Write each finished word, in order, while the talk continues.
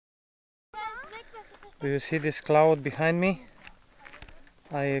Do you see this cloud behind me?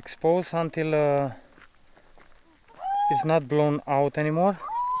 I expose until it's not blown out anymore.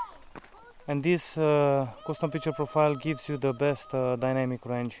 And this custom picture profile gives you the best dynamic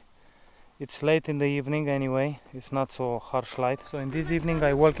range. It's late in the evening anyway, it's not so harsh light. So in this evening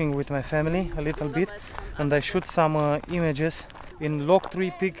I'm working with my family a little bit and I shoot some images in log 3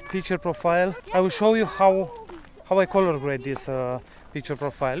 picture profile. I will show you how I color grade this picture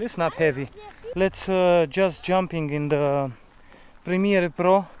profile. It's not heavy. Let's just jumping in the Premiere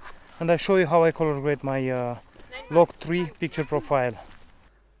Pro and I show you how I color grade my log 3 picture profile.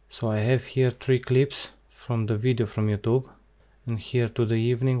 So I have here 3 clips from the video from YouTube. And here to the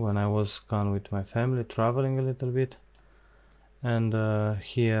evening when I was gone with my family, traveling a little bit. And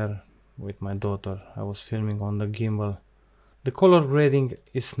here with my daughter, I was filming on the gimbal. The color grading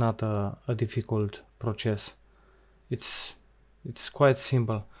is not a difficult process. It's quite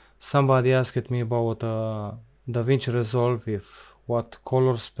simple. Somebody asked me about DaVinci Resolve, if what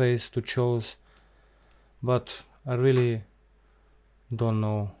color space to choose. But I really don't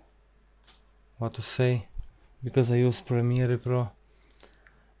know what to say, because I use Premiere Pro.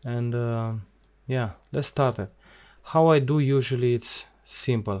 And yeah, let's start it. How I do usually, it's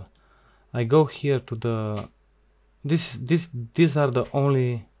simple. I go here to the these are the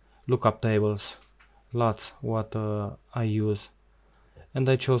only lookup tables, lots what I use, and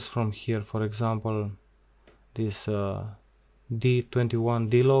I chose from here, for example, this D21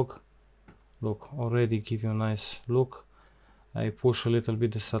 D-Log. Look, already give you a nice look. I push a little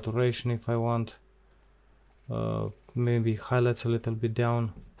bit the saturation if I want. Maybe highlights a little bit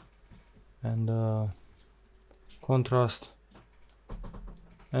down, and contrast,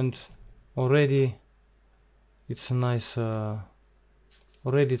 and already it's a nice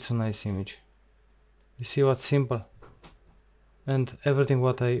image. You see what's simple, and everything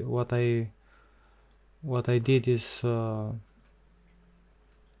what I did is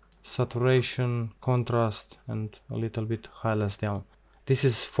saturation, contrast, and a little bit highlights down. This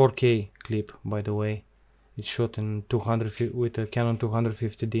is 4K clip, by the way. It's shot in 200 with a Canon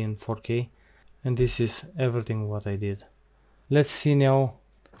 250D in 4K, and this is everything what I did. Let's see now.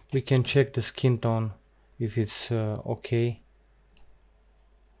 We can check the skin tone if it's okay.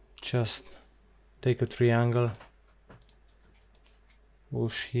 Just take a triangle,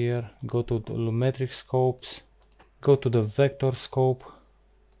 push here, go to the volumetric scopes, go to the vector scope,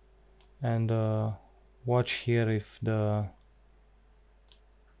 and watch here if the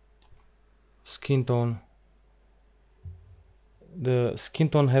skin tone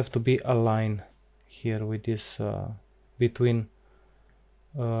have to be aligned here with this between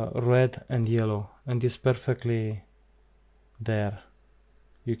red and yellow, and it's perfectly there.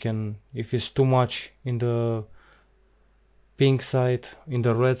 You can, if it's too much in the pink side, in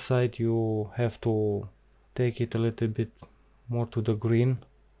the red side, you have to take it a little bit more to the green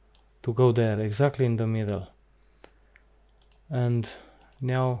to go there, exactly in the middle. And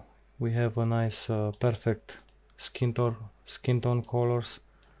now we have a nice perfect skin tone colors.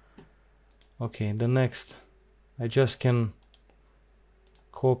 Okay, the next, I just can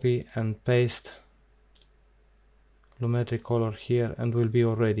copy and paste volumetric color here and will be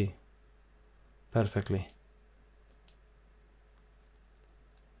already perfectly.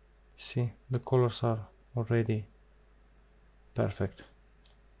 See, the colors are already perfect.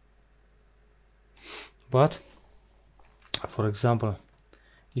 But for example,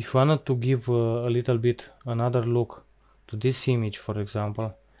 if you wanted to give a little bit another look to this image, for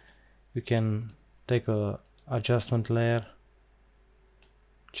example, you can take a adjustment layer,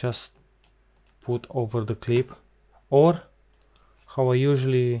 just put over the clip, or how I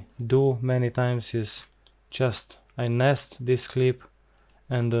usually do many times is just I nest this clip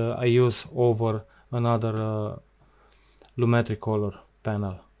and I use over another volumetric color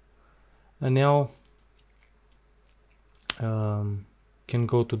panel. And now can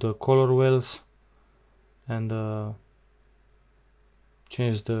go to the color wheels and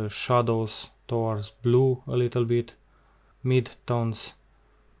change the shadows towards blue a little bit, mid tones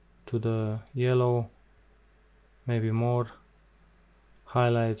to the yellow, maybe more,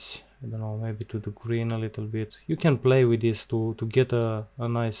 highlights, I don't know, maybe to the green a little bit. You can play with this to get a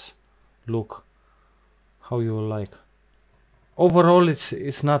nice look, how you like. Overall,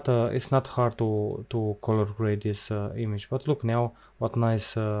 it's not hard to color grade this image. But look now, what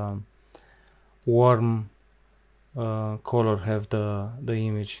nice warm color have the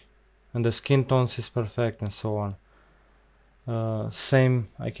image, and the skin tones is perfect, and so on. Same,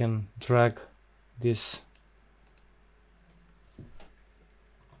 I can drag this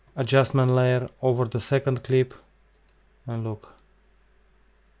adjustment layer over the second clip, and look,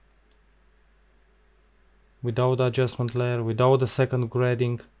 without adjustment layer, without the second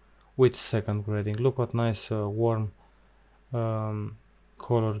grading, with second grading. Look what nice warm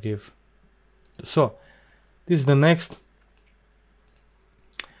color give. So this is the next.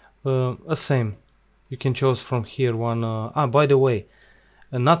 Same, you can choose from here one. By the way,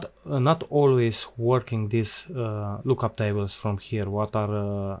 not always working these lookup tables from here, what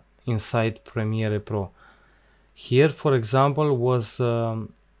are inside Premiere Pro. Here, for example, was a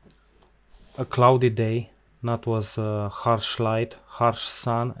cloudy day, not was harsh light, harsh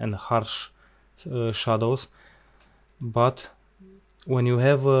sun and harsh shadows. But when you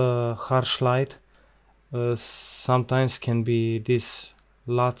have a harsh light, sometimes can be this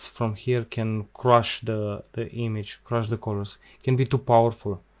LUTs from here can crush the image, crush the colors, can be too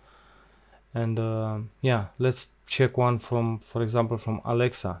powerful. And yeah, let's check one from, for example, from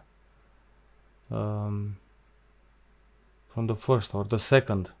Alexa, from the first or the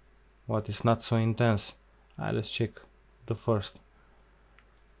second, what is not so intense. Let's check the first.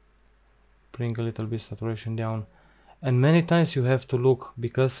 Bring a little bit saturation down, and many times you have to look,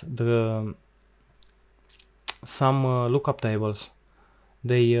 because the some lookup tables,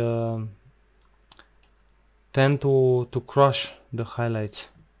 they tend to crush the highlights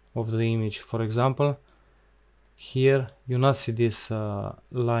of the image. For example, here you not see this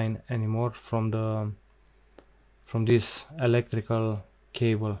line anymore from this electrical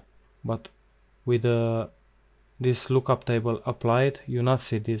cable, but with this lookup table applied, you not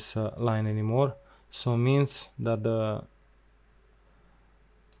see this line anymore. So means that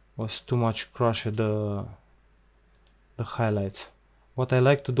was too much crushed the highlights. What I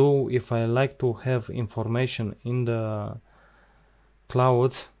like to do, if I like to have information in the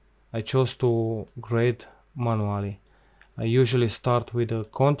clouds, I chose to grade manually. I usually start with a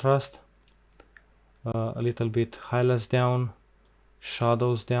contrast, a little bit highlights down,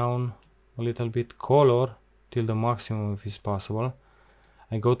 shadows down, a little bit color till the maximum if it's possible.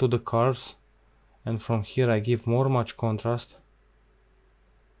 I go to the curves, and from here I give much contrast,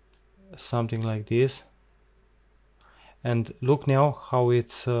 something like this. And look now how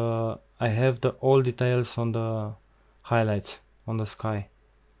it's I have all details on the highlights on the sky.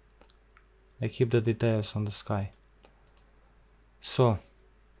 I keep the details on the sky. So,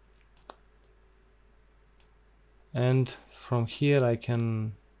 and from here I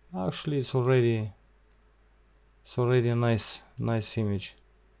can actually, it's already a nice image.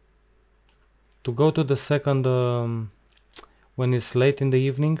 To go to the second, when it's late in the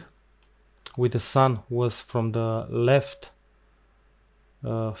evening, with the sun was from the left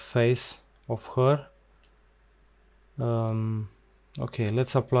face of her. Okay,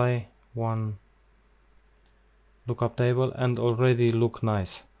 let's apply one lookup table, and already look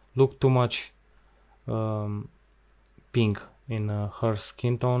nice. Look too much pink in her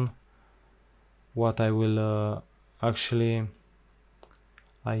skin tone. What I will actually,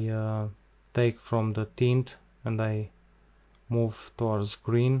 I take from the tint and I move towards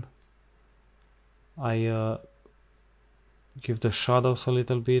green. I give the shadows a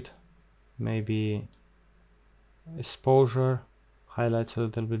little bit, maybe exposure, highlights a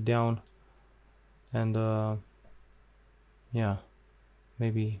little bit down, and yeah,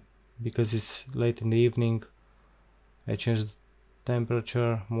 maybe because it's late in the evening, I change the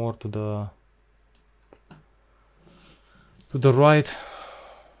temperature more to the right,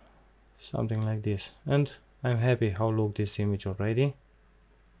 something like this, and I'm happy how look this image already.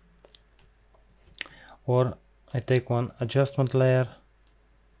 Or I take one adjustment layer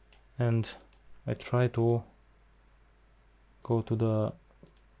and I try to go to the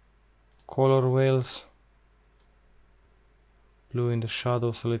color whales, blue in the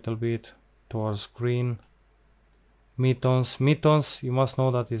shadows a little bit towards green. Midtones, you must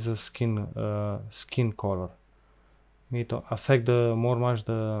know that is a skin color. Midtone affect much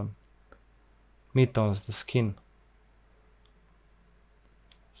the midtones, the skin.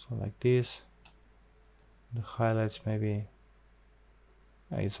 So like this. The highlights maybe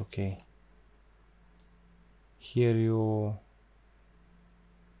it's okay. Here you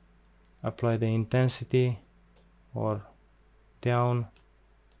apply the intensity or down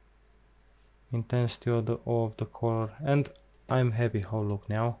intensity of the color, and I'm happy how look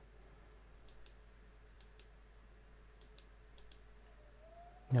now.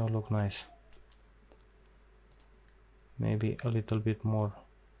 Now look nice. Maybe a little bit more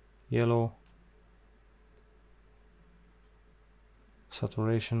yellow.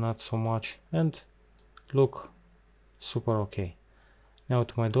 Saturation not so much, and look super okay. Now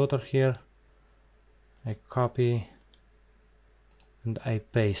to my daughter here, I copy and I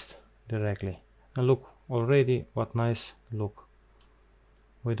paste directly, and look already what nice look,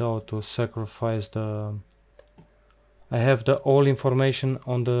 without to sacrifice the I have the all information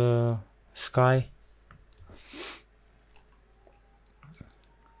on the sky.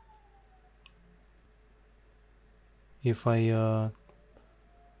 If I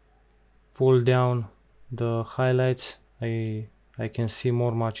pull down the highlights, I can see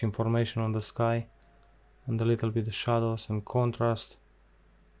much information on the sky, and a little bit of shadows and contrast.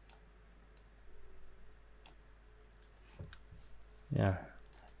 Yeah,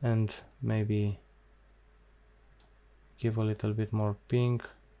 and maybe give a little bit more pink,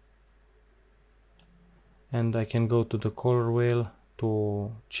 and I can go to the color wheel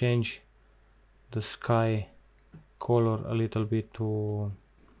to change the sky color a little bit to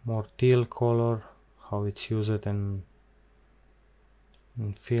more teal color, how it's used in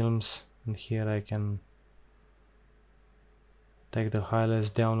films. And here I can take the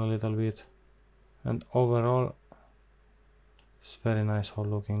highlights down a little bit, and overall it's very nice how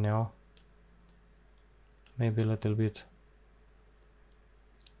looking now. Maybe a little bit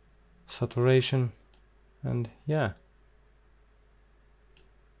saturation, and yeah,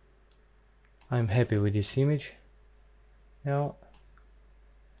 I'm happy with this image. Now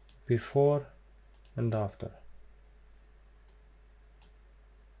before and after,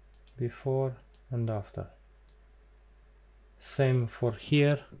 before and after. Same for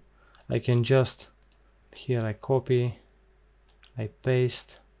here. I can just, here I copy, I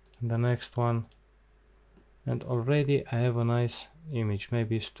paste the next one, and already I have a nice image.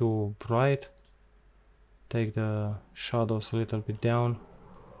 Maybe it's too bright. Take the shadows a little bit down,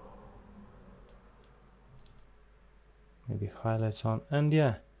 maybe highlights on, and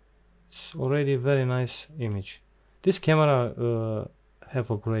yeah, it's already a very nice image. This camera have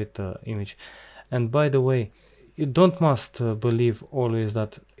a great image. And by the way, you don't must believe always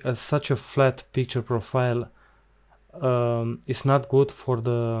that such a flat picture profile is not good for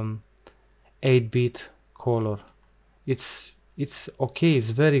the 8-bit color. It's okay, it's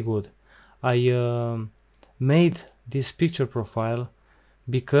very good. I made this picture profile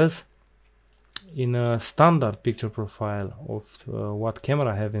because in a standard picture profile of what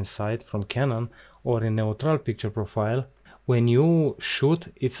camera I have inside from Canon, or in neutral picture profile, when you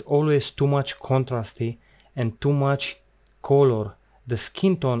shoot, it's always too much contrasty and too much color. The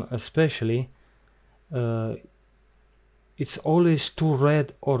skin tone especially, it's always too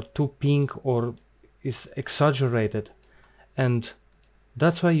red or too pink, or is exaggerated, and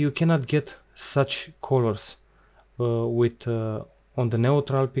that's why you cannot get such colors with on the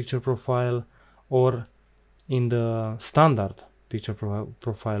neutral picture profile or in the standard picture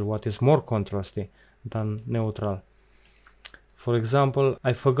profile, what is more contrasty than neutral. For example,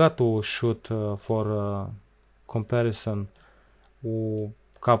 I forgot to shoot for comparison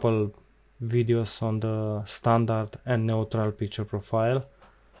couple videos on the standard and neutral picture profile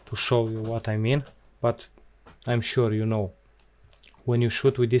to show you what I mean, but I'm sure you know. When you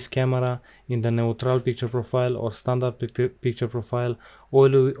shoot with this camera in the neutral picture profile or standard picture profile,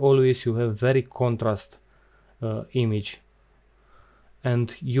 always you have very contrast image,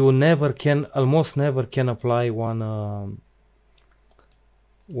 and you never can, almost never can apply one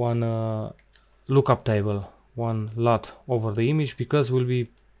lookup table, one LUT over the image, because will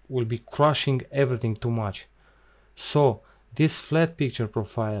be crushing everything too much. So this flat picture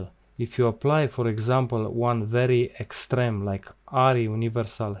profile, if you apply, for example, one very extreme like ARRI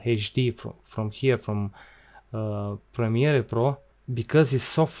Universal HD from Premiere Pro, because it's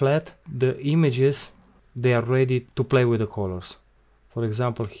so flat, the images, they are ready to play with the colors. For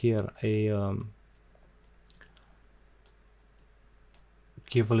example, here I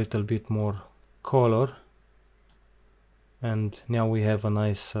give a little bit more color, and now we have a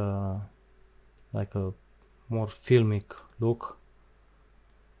nice like a more filmic look.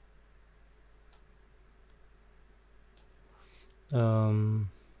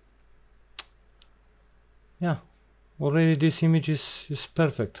 Yeah, already this image is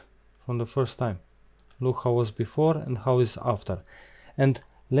perfect from the first time. Look how was before and how is after. And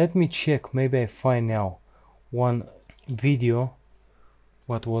let me check, maybe I find now one video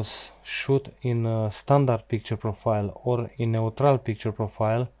what was shoot in a standard picture profile or in neutral picture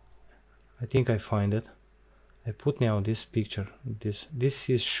profile. I think I find it. I put now this picture. This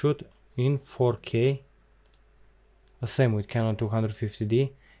is shoot in 4K. The same with Canon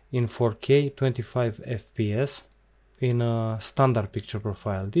 250D in 4K 25 FPS in a standard picture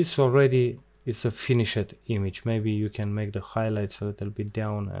profile. This already is a finished image. Maybe you can make the highlights a little bit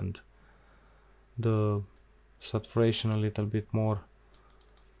down and the saturation a little bit more.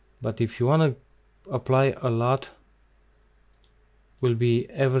 But if you want to apply a lot, will be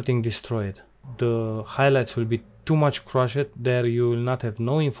everything destroyed. The highlights will be too much crushed. There you will not have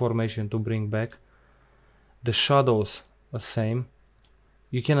no information to bring back. the shadows are same.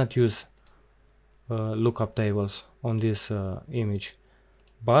 You cannot use lookup tables on this image,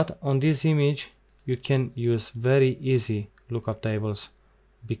 but on this image you can use very easy lookup tables.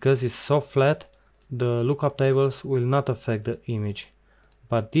 Because it's so flat, the lookup tables will not affect the image.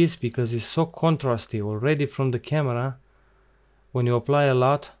 But this, because it's so contrasty already from the camera, when you apply a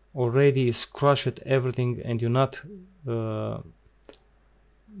lot, already is crushed everything, and you not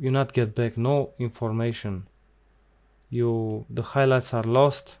get back no information. The highlights are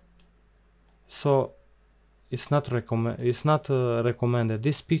lost, so it's not recommended.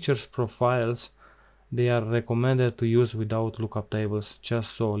 These pictures profiles, they are recommended to use without lookup tables,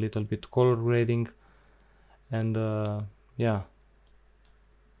 just so a little bit color grading, and yeah,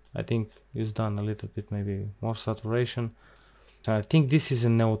 I think it's done a little bit, maybe more saturation. I think this is a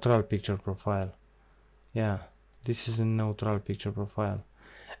neutral picture profile. Yeah, this is a neutral picture profile,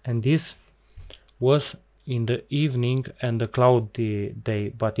 and this was in the evening and the cloudy day.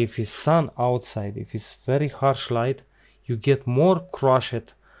 But if it's sun outside, if it's very harsh light, you get more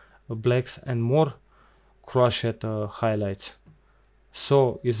crushed blacks and more crushed highlights.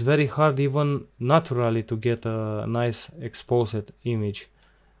 So it's very hard even naturally to get a nice exposed image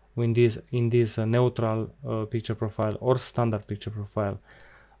in this neutral picture profile or standard picture profile.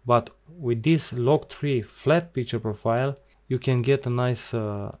 But with this sl3 flat picture profile, you can get a nice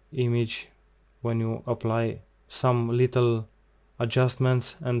image when you apply some little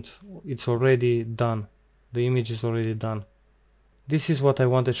adjustments, and it's already done. The image is already done. This is what I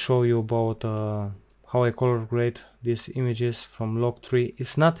wanted to show you about how I color grade these images from sl3.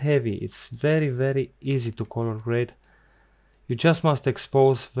 It's not heavy, it's very easy to color grade. You just must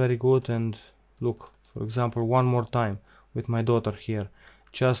expose very good, and look, for example, one more time with my daughter here,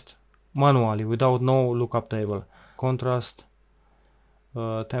 just manually without no lookup table. Contrast,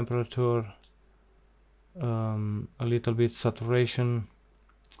 temperature, a little bit saturation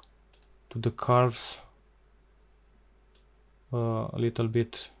to the curves, a little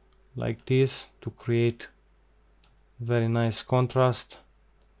bit like this to create very nice contrast.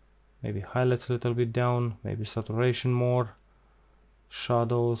 Maybe highlights a little bit down, maybe saturation more,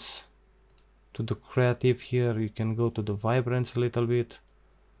 shadows. To the creative here, you can go to the vibrance a little bit,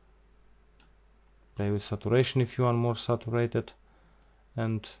 play with saturation if you want more saturated,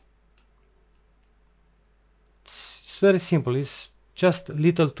 and it's very simple. It's just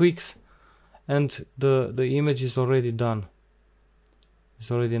little tweaks and the image is already done.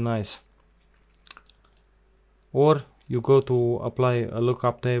 It's already nice. Or you go to apply a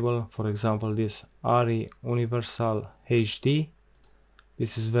lookup table, for example this ARRI Universal HD.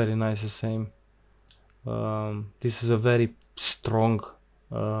 This is very nice, the same. This is a very strong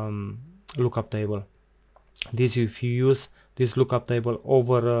lookup table. This, if you use this lookup table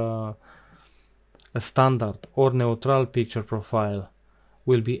over a standard or neutral picture profile,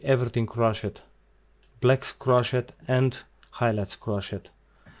 will be everything crushed. Blacks crushed and highlights crushed.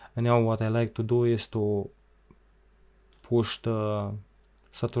 And now what I like to do is to push the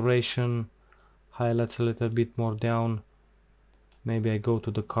saturation, highlights a little bit more down. Maybe I go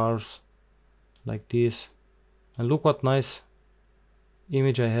to the curves like this, and look what nice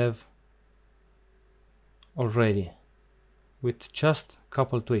image I have already with just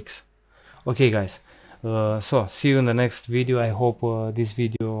couple tweaks. Okay guys, so see you in the next video. I hope this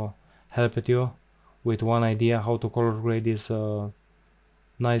video helped you with one idea how to color grade this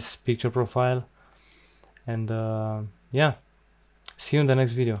nice picture profile, and yeah, see you in the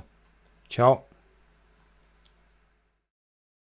next video. Ciao.